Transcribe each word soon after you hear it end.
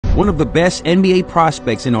One of the best NBA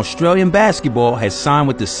prospects in Australian basketball has signed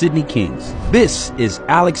with the Sydney Kings. This is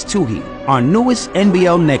Alex Tuhey, our newest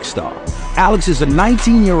NBL Next Star. Alex is a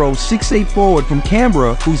 19-year-old 6'8" forward from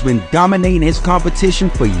Canberra who's been dominating his competition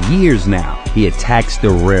for years now. He attacks the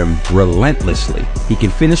rim relentlessly. He can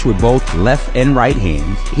finish with both left and right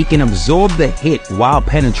hands. He can absorb the hit while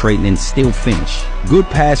penetrating and still finish. Good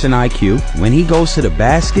passing IQ. When he goes to the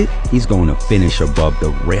basket, he's going to finish above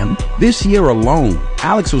the rim. This year alone,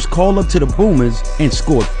 Alex was called up to the Boomers and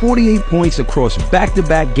scored 48 points across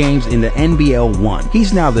back-to-back games in the NBL 1.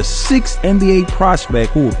 He's now the 6th NBA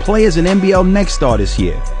prospect who will play as an NBL Next Star this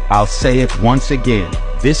year. I'll say it once again.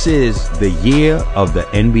 This is the year of the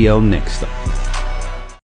NBL Next Star.